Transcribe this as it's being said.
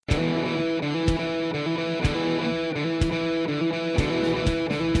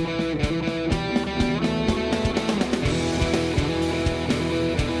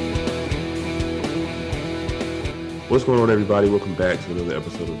What's going on, everybody? Welcome back to another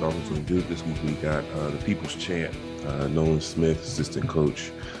episode of Dolphins and Duke. This week we got the People's Champ, Nolan Smith, assistant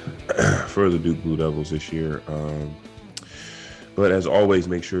coach for the Duke Blue Devils this year. But as always,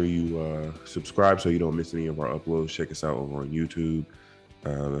 make sure you subscribe so you don't miss any of our uploads. Check us out over on YouTube.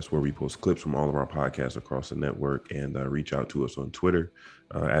 That's where we post clips from all of our podcasts across the network, and reach out to us on Twitter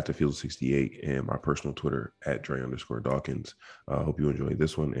at TheField68 and my personal Twitter at Dre_Dawkins. Hope you enjoy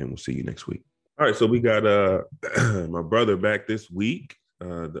this one, and we'll see you next week. All right, so we got my brother back this week,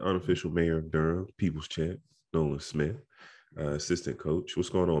 the unofficial mayor of Durham, People's Champ, Nolan Smith, assistant coach. What's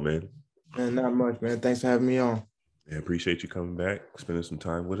going on, man? Man, not much, man. Thanks for having me on. I appreciate you coming back, spending some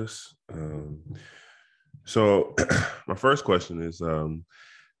time with us. So my first question is,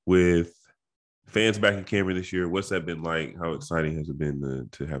 with fans back in Cameron this year, what's that been like? How exciting has it been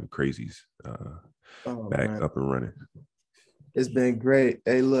to have the Crazies back up and running? It's been great.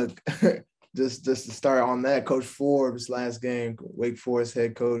 Hey, look, just to start on that, Coach Forbes last game, Wake Forest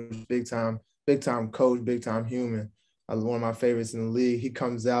head coach, big time coach, big time human. One of my favorites in the league. He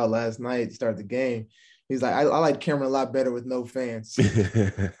comes out last night to start the game. He's like, I like Cameron a lot better with no fans.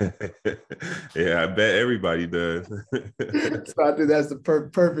 Yeah, I bet everybody does. So I think that's the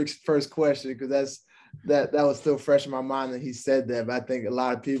perfect first question, because that was still fresh in my mind that he said that. But I think a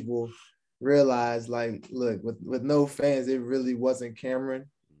lot of people realize, like, look, with no fans, it really wasn't Cameron.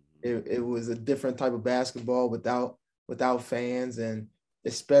 It was a different type of basketball without fans, and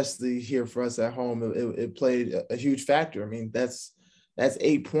especially here for us at home, it played a huge factor. I mean, that's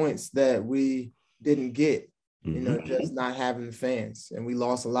 8 points that we didn't get, just not having the fans. And we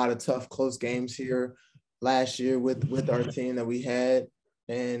lost a lot of tough, close games here last year with our team that we had,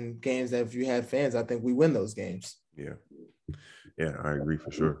 and games that if you had fans, I think we win those games. Yeah, I agree for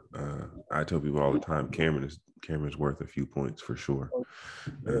sure. I tell people all the time, Cameron's worth a few points for sure.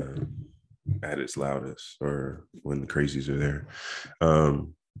 At its loudest, or when the Crazies are there.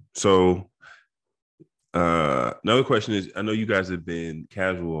 So another question is, I know you guys have been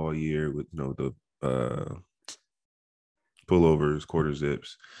casual all year with the pullovers, quarter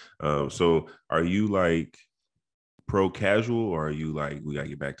zips. So are you like pro casual, or are you like, we gotta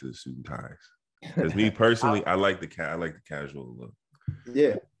get back to the suit and ties? Because me personally, I like the casual look.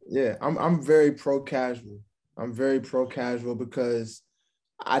 Yeah. I'm very pro casual. I'm very pro casual because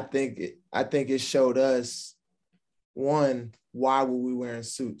I think it showed us, one, why were we wearing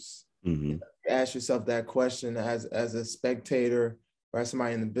suits? Mm-hmm. Ask yourself that question as a spectator or as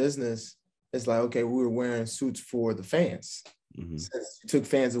somebody in the business. It's like, okay, we were wearing suits for the fans. Mm-hmm. Since you took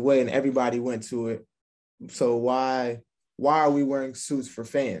fans away and everybody went to it, so why are we wearing suits for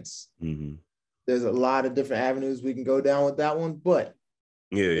fans? Mm-hmm. There's a lot of different avenues we can go down with that one, but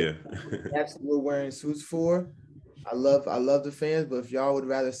yeah. That's what we're wearing suits for. I love the fans, but if y'all would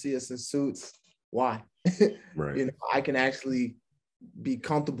rather see us in suits, why? Right. I can actually be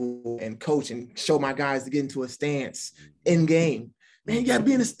comfortable and coach and show my guys to get into a stance in game. Man, you gotta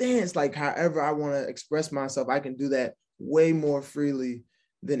be in a stance. Like, however I want to express myself, I can do that way more freely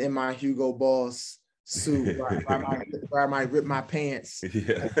than in my Hugo Boss suit, where I might rip my pants.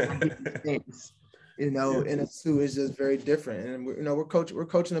 Yeah. In a suit is just very different. And we're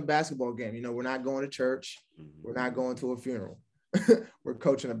coaching a basketball game. We're not going to church. We're not going to a funeral. We're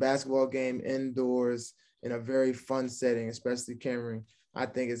coaching a basketball game indoors in a very fun setting, especially Cameron. I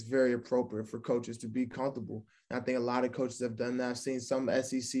think it's very appropriate for coaches to be comfortable. And I think a lot of coaches have done that. I've seen some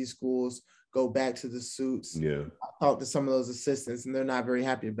SEC schools go back to the suits. Yeah. I talked to some of those assistants, and they're not very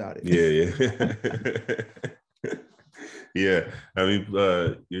happy about it. Yeah. Yeah, I mean,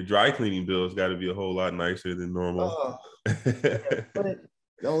 your dry cleaning bill's got to be a whole lot nicer than normal.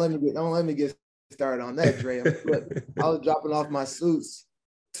 Don't let me get started on that, Dre. I was dropping off my suits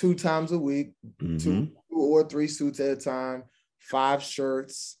 2 times a week, 2 or 3 suits at a time, 5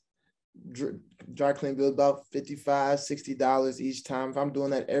 shirts. Dry cleaning bill about $55, $60 each time. If I'm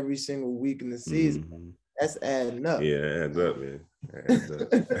doing that every single week in the season, that's adding up. Yeah, it adds up, man. It adds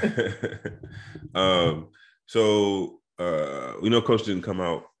up. So we know Coach didn't come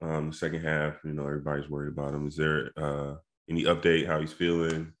out the second half. Everybody's worried about him. Is there any update how he's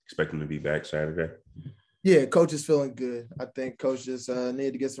feeling? Expect him to be back Saturday? Yeah, Coach is feeling good. I think Coach just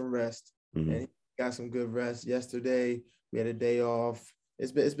needed to get some rest, and he got some good rest yesterday. We had a day off.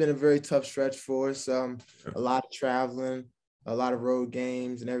 It's been a very tough stretch for us. A lot of traveling, a lot of road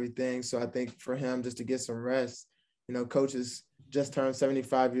games and everything. So I think for him just to get some rest, Coach has just turned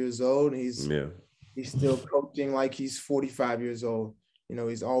 75 years old, and he's still coaching like he's 45 years old.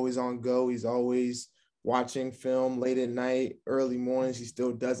 He's always on go. He's always watching film late at night, early mornings. He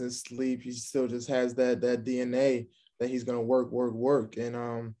still doesn't sleep. He still just has that DNA that he's going to work.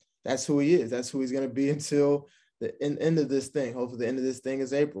 And that's who he is. That's who he's going to be until end of this thing. Hopefully the end of this thing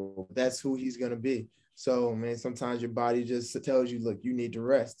is April. That's who he's going to be. So, man, sometimes your body just tells you, look, you need to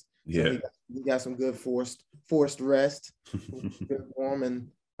rest. Yeah. So he got some good forced rest, good form. And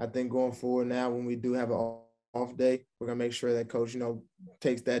I think going forward now, when we do have an off day, we're going to make sure that coach,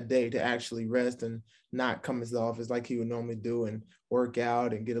 takes that day to actually rest and not come into the office like he would normally do and work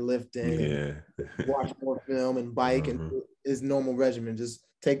out and get a lift in and watch more film and bike and his normal regimen. Just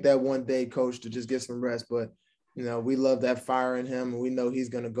take that one day, coach, to just get some rest. But, we love that fire in him, and we know he's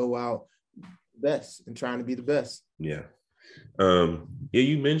going to go out best and trying to be the best. Yeah.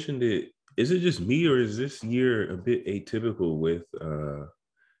 You mentioned it. Is it just me, or is this year a bit atypical with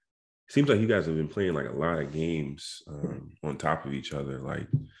seems like you guys have been playing like a lot of games on top of each other. Like,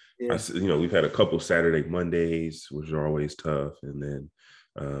 we've had a couple Saturday Mondays, which are always tough. And then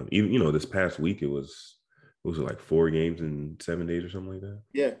even, this past week, it was like 4 games in 7 days or something like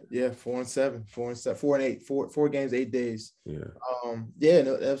that? Yeah. 4 and 7, 4 and 7, 4 and 8, 4 games, 8 days. Yeah.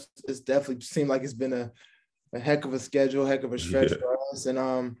 It's definitely seemed like it's been a heck of a schedule, heck of a stretch for us.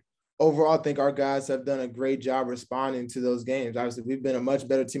 And overall, I think our guys have done a great job responding to those games. Obviously, we've been a much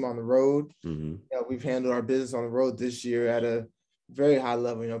better team on the road. Mm-hmm. We've handled our business on the road this year at a very high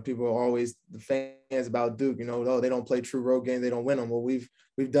level. People are always the fans about Duke, they don't play true road games, they don't win them. Well, we've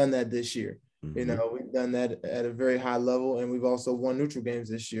done that this year. Mm-hmm. We've done that at a very high level, and we've also won neutral games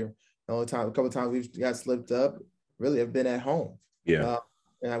this year. A couple of times we've got slipped up, really have been at home. Yeah.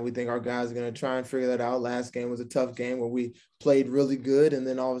 And we think our guys are going to try and figure that out. Last game was a tough game where we played really good, and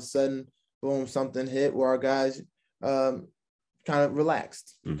then all of a sudden, boom, something hit where our guys kind of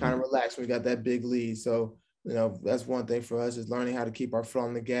relaxed. We got that big lead. So, that's one thing for us, is learning how to keep our foot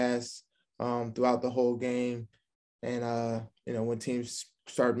on the gas throughout the whole game. And, when teams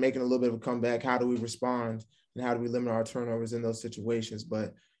start making a little bit of a comeback, how do we respond and how do we limit our turnovers in those situations?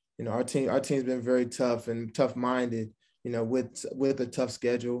 But, our team's been very tough and tough-minded, with a tough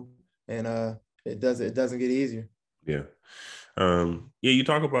schedule, and it doesn't get easier. Yeah. You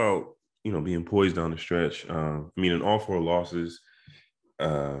talk about, being poised down the stretch. In all 4 losses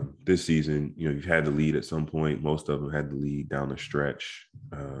this season, you've had the lead at some point. Most of them had the lead down the stretch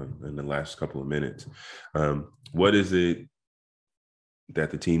in the last couple of minutes. What is it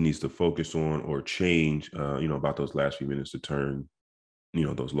that the team needs to focus on or change, about those last few minutes to turn,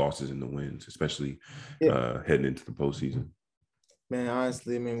 those losses into wins, especially heading into the postseason? Man,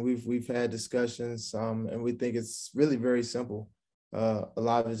 honestly, we've had discussions, and we think it's really very simple. A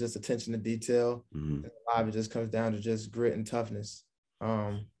lot of it's just attention to detail. Mm-hmm. A lot of it just comes down to just grit and toughness.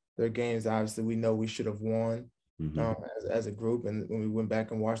 There are games, obviously, we know we should have won as a group. And when we went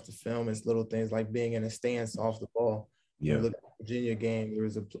back and watched the film, it's little things like being in a stance off the ball. Yeah. Look at the Virginia game, there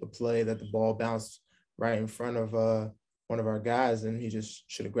was a play that the ball bounced right in front of one of our guys, and he just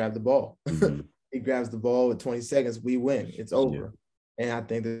should have grabbed the ball. Mm-hmm. He grabs the ball with 20 seconds, we win. It's over. Yeah. And I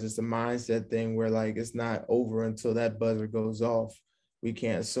think there's just a mindset thing where, like, it's not over until that buzzer goes off. We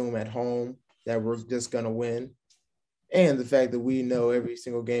can't assume at home that we're just going to win. And the fact that we know every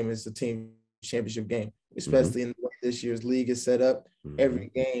single game is a team championship game, especially in the way this year's league is set up. Every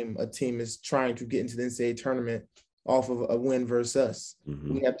game, a team is trying to get into the NCAA tournament off of a win versus us.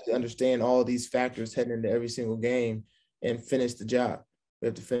 We have to understand all these factors heading into every single game and finish the job. We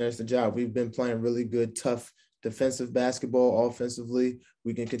have to finish the job. We've been playing really good, tough defensive basketball. Offensively,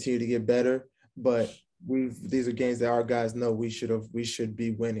 we can continue to get better, but these are games that our guys know we should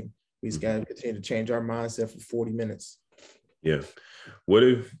be winning. We just got to continue to change our mindset for 40 minutes. Yeah. What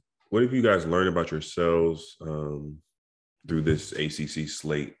have you guys learned about yourselves through this ACC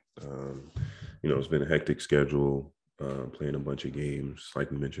slate? It's been a hectic schedule, playing a bunch of games,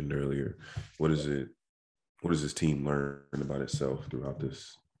 like we mentioned earlier. What does this team learn about itself throughout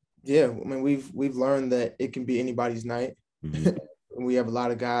this? Yeah, we've learned that it can be anybody's night. We have a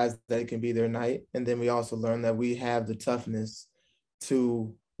lot of guys that it can be their night. And then we also learned that we have the toughness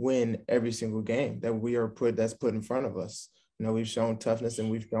to win every single game that's put in front of us. We've shown toughness and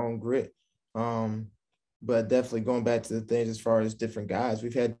we've shown grit. But definitely going back to the things as far as different guys,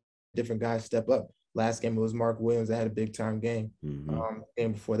 we've had different guys step up. Last game, it was Mark Williams that had a big time game.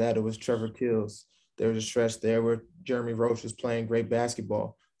 Game before that, it was Trevor Kills. There was a stretch there where Jeremy Roach was playing great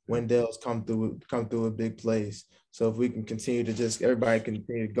basketball. Wendell's come through with big plays. So if we can continue to everybody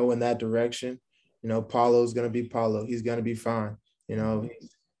continue to go in that direction, Paulo's going to be Paulo. He's going to be fine.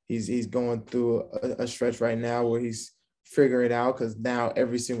 He's going through a stretch right now where he's figuring it out, because now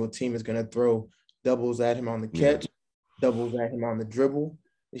every single team is going to throw doubles at him on the catch, doubles at him on the dribble.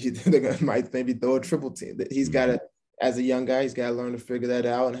 They might maybe throw a triple team. He's got to as a young guy, he's got to learn to figure that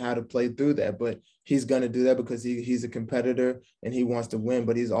out and how to play through that. But he's going to do that because he's a competitor and he wants to win,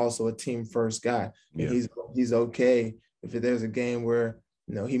 but he's also a team first guy. And he's okay if there's a game where,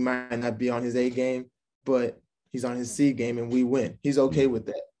 he might not be on his A game, but he's on his C game and we win. He's okay with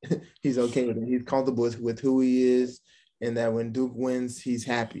that. He's okay with it. He's comfortable with who he is, and that when Duke wins, he's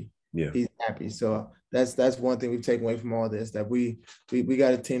happy. Yeah. He's happy. So that's one thing we've taken away from all this, that we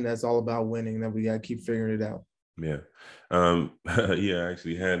got a team that's all about winning, that we got to keep figuring it out. Yeah. I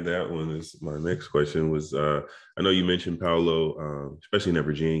actually had that one as my next question was, I know you mentioned Paolo, especially in that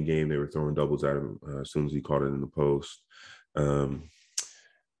Virginia game, they were throwing doubles at him as soon as he caught it in the post.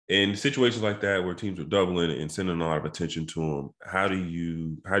 In situations like that where teams are doubling and sending a lot of attention to him, how do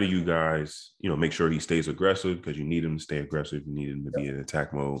you guys, make sure he stays aggressive, because you need him to stay aggressive, you need him to be in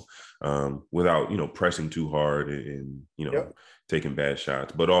attack mode, without pressing too hard and taking bad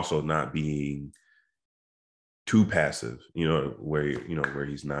shots, but also not being too passive, where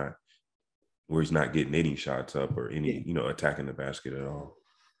he's not getting any shots up or any, attacking the basket at all.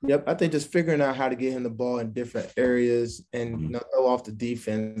 Yep, I think just figuring out how to get him the ball in different areas and throw off the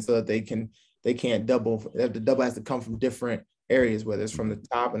defense so that they can't double. The double has to come from different areas, whether it's from the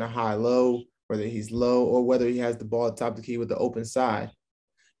top and a high low, whether he's low, or whether he has the ball at the top of the key with the open side.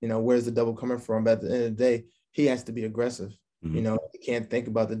 Where's the double coming from? But at the end of the day, he has to be aggressive. He can't think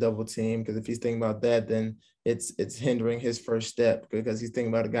about the double team, because if he's thinking about that, then it's hindering his first step, because he's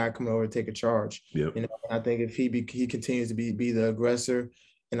thinking about a guy coming over to take a charge. Yep. I think if he continues to be the aggressor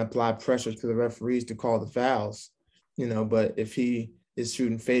and apply pressure to the referees to call the fouls, but if he is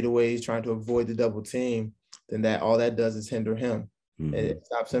shooting fadeaways, trying to avoid the double team, then all that does is hinder him. And it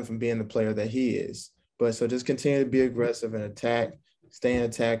stops him from being the player that he is. But so just continue to be aggressive and attack, stay in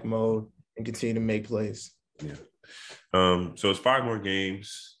attack mode, and continue to make plays. Yeah. So it's 5 more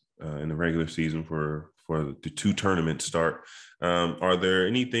games in the regular season for the 2 tournaments start. Are there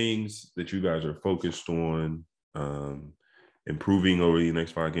any things that you guys are focused on improving over the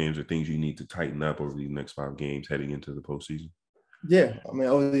next 5 games, or things you need to tighten up over the next 5 games heading into the postseason? Yeah,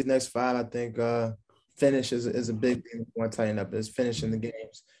 over these next 5, I think finish is a big thing we want to tighten up, is finishing the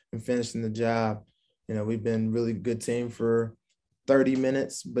games and finishing the job. We've been really good team for 30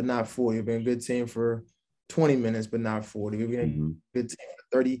 minutes, but not 40. We've been a good team for 20 minutes, but not 40. We've been a good team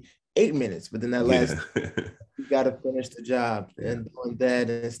for 38 minutes, but then that last you got to finish the job, and doing that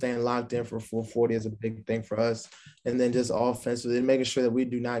and staying locked in for 40 is a big thing for us. And then just offensively, making sure that we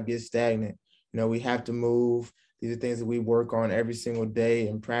do not get stagnant. We have to move. These are things that we work on every single day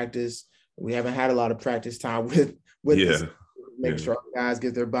in practice. We haven't had a lot of practice time with this, make sure our guys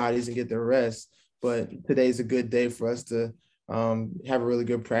get their bodies and get their rest. But today's a good day for us to have a really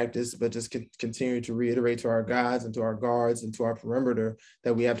good practice, but just continue to reiterate to our guys and to our guards and to our perimeter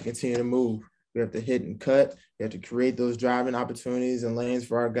that we have to continue to move. We have to hit and cut. We have to create those driving opportunities and lanes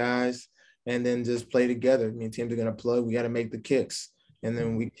for our guys, and then just play together. Teams are going to plug. We got to make the kicks. And then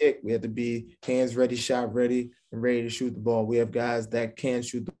when we kick, we have to be hands ready, shot ready, and ready to shoot the ball. We have guys that can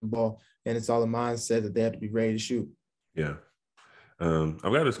shoot the ball, and it's all a mindset that they have to be ready to shoot. Yeah. I've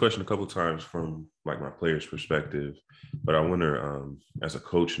got this question a couple of times from my player's perspective, but I wonder, as a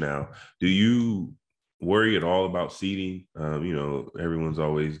coach now, do you worry at all about seeding? Everyone's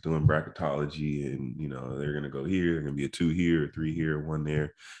always doing bracketology, and they're going to go here, they're going to be a 2 here, 3 here, 1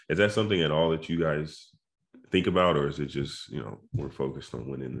 there. Is that something at all that you guys think about, or is it just we're focused on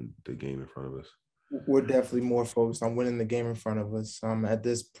winning the game in front of us? We're definitely more focused on winning the game in front of us. At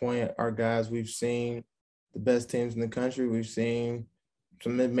this point, our guys, we've seen the best teams in the country. We've seen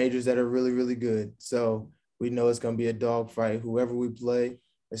some mid-majors that are really, really good. So we know it's going to be a dogfight. Whoever we play,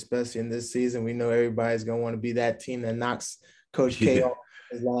 especially in this season, we know everybody's going to want to be that team that knocks Coach K off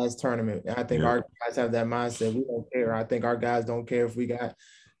his last tournament. And I think our guys have that mindset. We don't care. I think our guys don't care if we got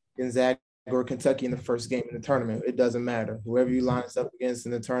Gonzaga or Kentucky in the first game in the tournament. It doesn't matter. Whoever you line us up against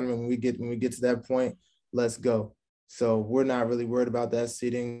in the tournament, when we get to that point, let's go. So we're not really worried about that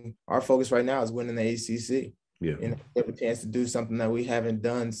seeding. Our focus right now is winning the ACC. Yeah. And we have a chance to do something that we haven't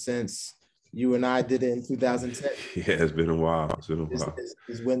done since you and I did it in 2010. Yeah, it's been a while.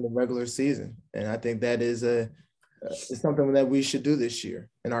 Is win the regular season. And I think that is it's something that we should do this year.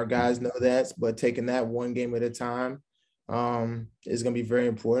 And our guys know that, but taking that one game at a time is going to be very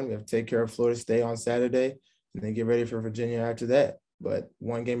important. We have to take care of Florida State on Saturday and then get ready for Virginia after that. But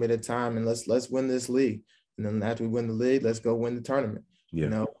one game at a time, and let's win this league. And then after we win the league, let's go win the tournament.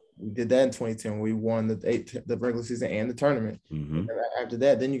 Yeah. We did that in 2010. We won the regular season and the tournament. And after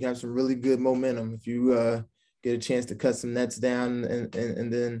that, then you have some really good momentum. If you get a chance to cut some nets down and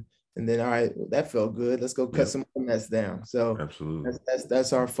then all right, that felt good. Let's go cut some more nets down. So absolutely,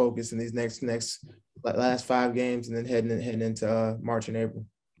 that's our focus in these next last 5 games, and then heading into March and April.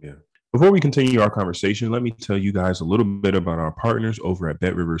 Yeah. Before we continue our conversation, let me tell you guys a little bit about our partners over at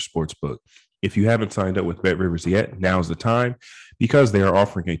BetRivers Sportsbook. If you haven't signed up with BetRivers yet, now's the time because they are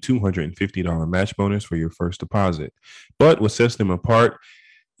offering a $250 match bonus for your first deposit. But what sets them apart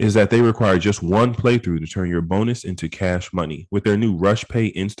is that they require just one playthrough to turn your bonus into cash money. With their new Rush Pay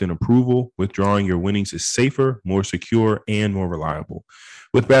instant approval, withdrawing your winnings is safer, more secure, and more reliable.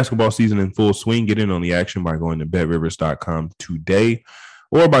 With basketball season in full swing, get in on the action by going to betrivers.com today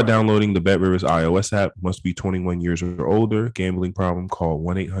or by downloading the BetRivers iOS app. Must be 21 years or older. Gambling problem, call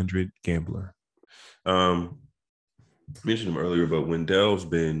 1-800-GAMBLER. Mentioned him earlier, but Wendell's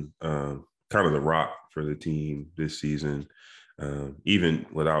been kind of the rock for the team this season. Even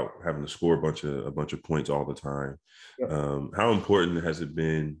without having to score a bunch of points all the time. Yep. How important has it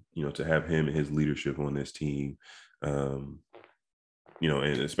been, to have him and his leadership on this team? And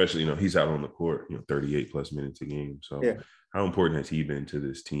especially, he's out on the court, 38 plus minutes a game. So how important has he been to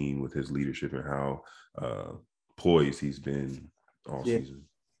this team with his leadership and how poised he's been all season?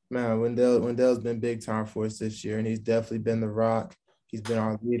 Man, Wendell's been big time for us this year, and he's definitely been the rock. He's been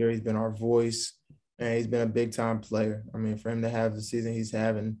our leader. He's been our voice. And he's been a big-time player. I mean, for him to have the season he's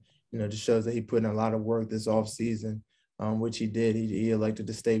having, just shows that he put in a lot of work this offseason, which he did. He elected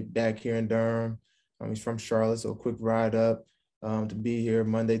to stay back here in Durham. He's from Charlotte, so a quick ride up to be here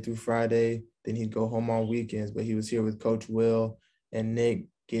Monday through Friday. Then he'd go home on weekends. But he was here with Coach Will and Nick,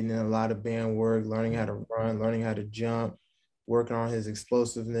 getting in a lot of band work, learning how to run, learning how to jump, working on his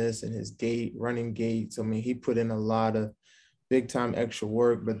explosiveness and his running gaits. I mean, he put in a lot of big time extra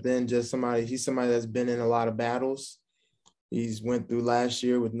work, but then he's somebody that's been in a lot of battles. He's went through last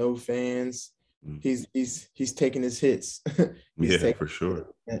year with no fans. He's taking his hits. For sure.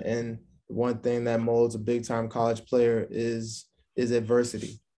 And one thing that molds a big time college player is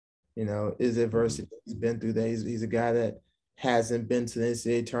adversity. Adversity. He's been through that. He's a guy that hasn't been to the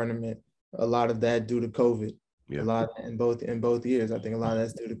NCAA tournament. A lot of that due to COVID. A lot in both years. I think a lot of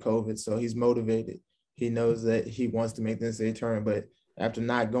that's due to COVID. So he's motivated. He knows that he wants to make the NCAA tournament, but after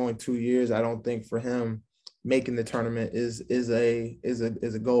not going 2 years, I don't think for him making the tournament is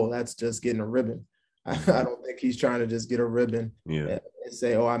a goal. That's just getting a ribbon. I don't think he's trying to just get a ribbon and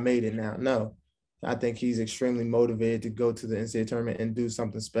say, "Oh, I made it now." No, I think he's extremely motivated to go to the NCAA tournament and do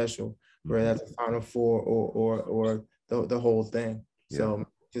something special, whether that's a Final Four or the whole thing. Yeah. So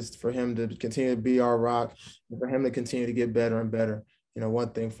just for him to continue to be our rock, for him to continue to get better and better.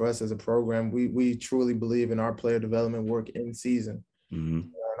 One thing for us as a program, we truly believe in our player development work in season. And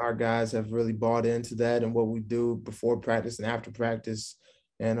our guys have really bought into that and what we do before practice and after practice.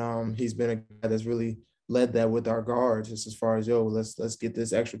 And he's been a guy that's really led that with our guards, just as far as, let's get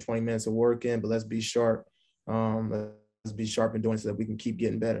this extra 20 minutes of work in, but let's be sharp. Let's be sharp in doing so that we can keep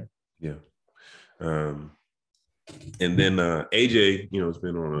getting better. Yeah. And then AJ, has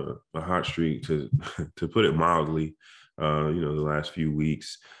been on a hot streak to put it mildly. The last few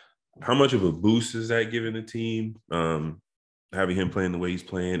weeks. How much of a boost is that giving the team, having him playing the way he's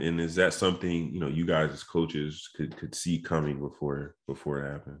playing? And is that something, you guys as coaches could see coming before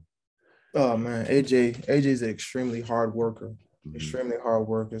it happened? Oh, man, AJ's an extremely hard worker, extremely hard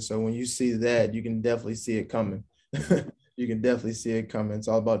worker. So when you see that, you can definitely see it coming. You can definitely see it coming. It's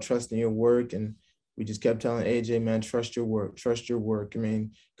all about trusting your work. And we just kept telling AJ, man, trust your work, trust your work. I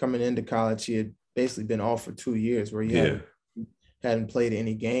mean, coming into college, he had basically been off for 2 years where he hadn't played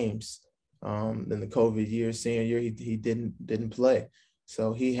any games. In the COVID year, senior year, he didn't play.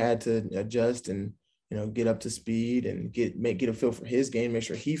 So he had to adjust and, get up to speed and get a feel for his game, make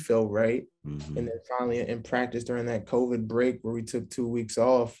sure he felt right. And then finally in practice during that COVID break where we took 2 weeks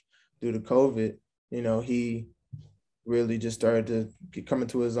off due to COVID, he really just started to come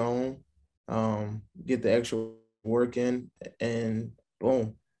into his own, get the extra work in, and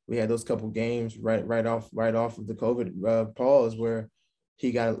boom. We had those couple games right off of the COVID pause where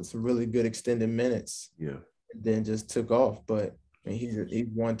he got some really good extended minutes. Yeah. And then just took off. But he's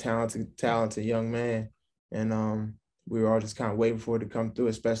one talented young man. And we were all just kind of waiting for it to come through,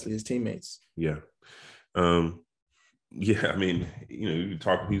 especially his teammates. Yeah. I mean,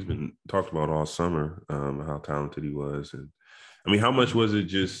 he's been talked about all summer, how talented he was. And I mean, how much was it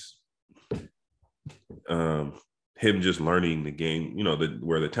just him just learning the game,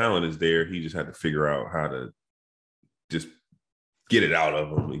 where the talent is there, he just had to figure out how to just get it out of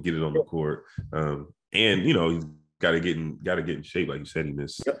him and get it on the court. And he's got to get in shape, like you said. He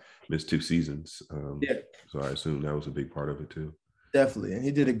missed 2 seasons. So I assume that was a big part of it too. Definitely, and he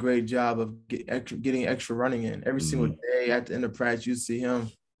did a great job of getting extra running in every single day. At the end of practice, you see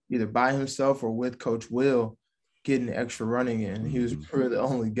him either by himself or with Coach Will getting extra running in. He was really the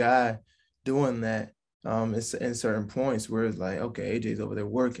only guy doing that. it's in certain points where it's like, okay, AJ's over there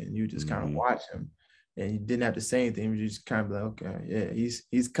working. You just kind of watch him, and you didn't have to say anything. You just kind of like, okay, yeah,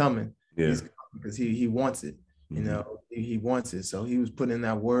 he's coming. Yeah. He's coming because he wants it. You know, he wants it. So he was putting in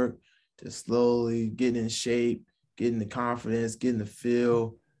that work, just slowly getting in shape, getting the confidence, getting the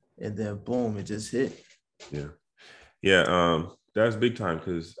feel, and then boom, it just hit. Yeah. Yeah. That's big time,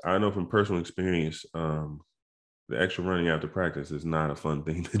 because I know from personal experience, the extra running after practice is not a fun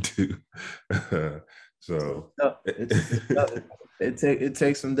thing to do. So it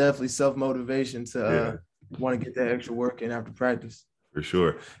takes some definitely self-motivation to yeah, want to get that extra work in after practice. for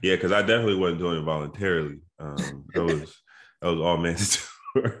sure. Yeah, because I definitely wasn't doing it voluntarily. That was all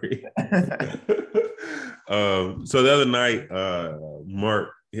mandatory. So the other night,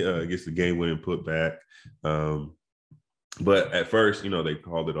 Mark gets the game winning putback. But at first, they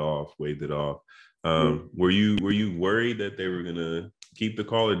called it off, waved it off. Were you worried that they were gonna keep the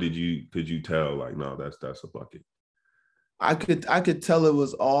call, or could you tell, like, no, that's a bucket? I could tell it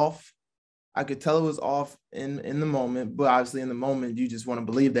was off. I could tell it was off in the moment, but obviously in the moment you just want to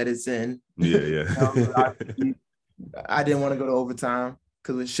believe that it's in. Yeah. I didn't want to go to overtime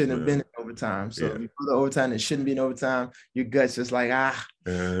because it shouldn't have been in overtime. So if you go to overtime, it shouldn't be in overtime. Your gut's just like, why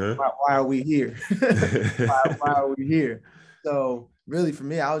are we here? why are we here? So really, for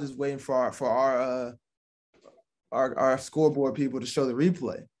me, I was just waiting for our scoreboard people to show the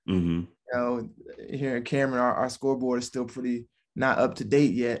replay. Mm-hmm. Here in Cameron, our scoreboard is still pretty not up to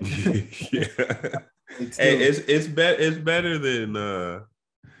date yet. Yeah. Hey, it's better than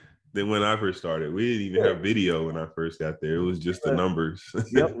when I first started. We didn't even have video when I first got there. It was just the numbers.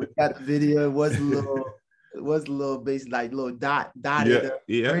 Yep, we got the video. It was a little basic, like little dotted.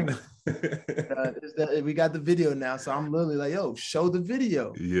 Yeah. We got the video now, so I'm literally like, yo, show the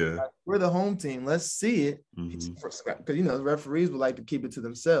video. Yeah, like, we're the home team. Let's see it, because the referees would like to keep it to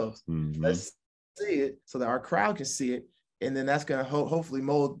themselves. Let's see it so that our crowd can see it, and then that's going to hopefully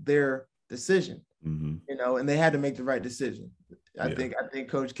mold their decision. And they had to make the right decision. I think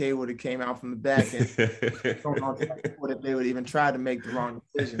Coach K would have came out from the back and if they would even try to make the wrong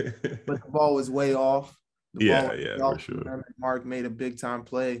decision. But the ball was way off. For sure. Mark made a big time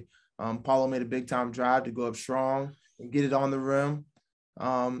play. Paulo made a big time drive to go up strong and get it on the rim.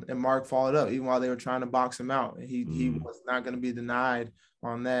 And Mark followed up even while they were trying to box him out. And he was not going to be denied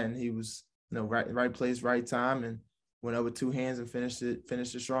on that. And he was, right place, right time, and went up with two hands and finished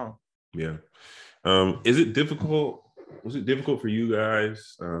it strong. Yeah. Was it difficult for you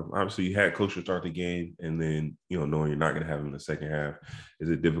guys? Obviously, you had Coach to start the game, and then knowing you're not going to have him in the second half, is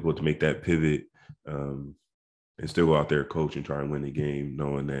it difficult to make that pivot and still go out there, coach, and try and win the game,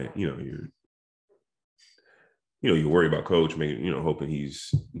 knowing that you're worried about Coach, hoping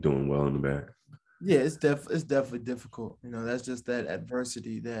he's doing well in the back? Yeah, it's definitely difficult. That's just that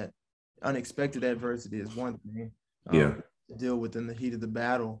adversity, that unexpected adversity is one thing. To deal with in the heat of the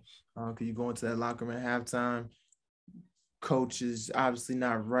battle. Because you go into that locker room at halftime, Coach is obviously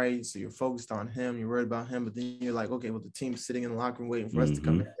not right, so you're focused on him, you're worried about him, but then you're like, okay, well, the team's sitting in the locker room waiting for us to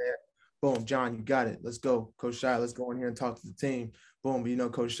come in there. Boom, John, you got it. Let's go. Coach Shire, let's go in here and talk to the team. Boom,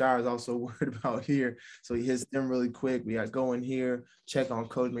 but Coach Shire is also worried about here, so he hits them really quick. We got to go in here, check on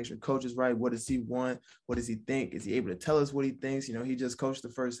Coach, make sure Coach is right. What does he want? What does he think? Is he able to tell us what he thinks? He just coached the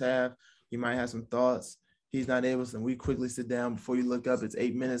first half. He might have some thoughts. He's not able, so we quickly sit down. Before you look up, it's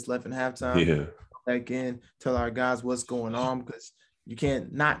 8 minutes left in halftime. Yeah. Back in, tell our guys what's going on, because you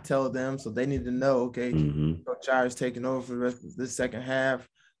can't not tell them, so they need to know, okay, Coach Shire is taking over for the rest of this second half.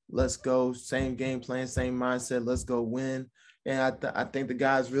 Let's go. Same game plan, same mindset. Let's go win. And I think the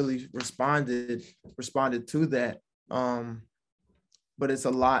guys really responded to that. But it's a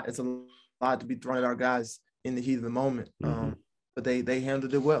lot to be thrown at our guys in the heat of the moment. But they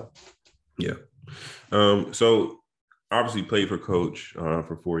handled it well. Yeah. So obviously played for Coach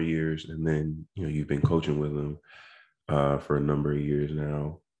for 4 years, and then you've been coaching with him for a number of years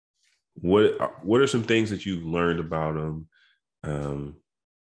now. What are some things that you've learned about him?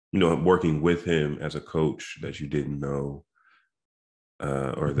 Working with him as a coach that you didn't know,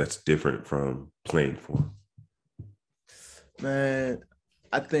 or that's different from playing for him? Man,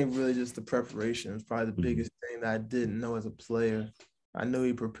 I think really just the preparation is probably the biggest thing that I didn't know as a player. I knew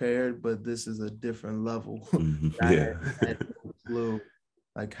he prepared, but this is a different level. I had no clue,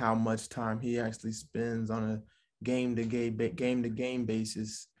 like, how much time he actually spends on a game-to-game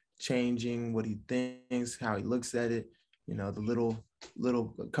basis, changing what he thinks, how he looks at it. The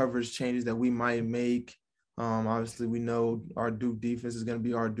little coverage changes that we might make. Obviously, we know our Duke defense is going to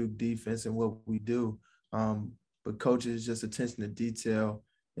be our Duke defense and what we do. But Coach's just attention to detail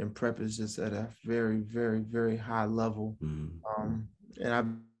and prep is just at a very, very, very high level. And I've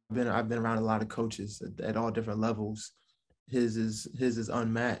I've been around a lot of coaches at all different levels. His is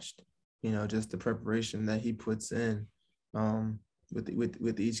unmatched. You know, just the preparation that he puts in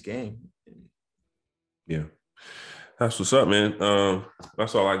with each game. Yeah. That's what's up, man.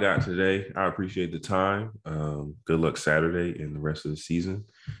 That's all I got today. I appreciate the time. Good luck Saturday and the rest of the season.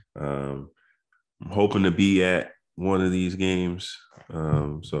 I'm hoping to be at one of these games.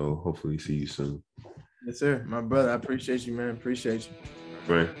 So hopefully see you soon. Yes, sir. My brother, I appreciate you, man. Appreciate you.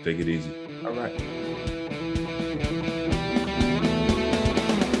 Friend, take it easy. All right.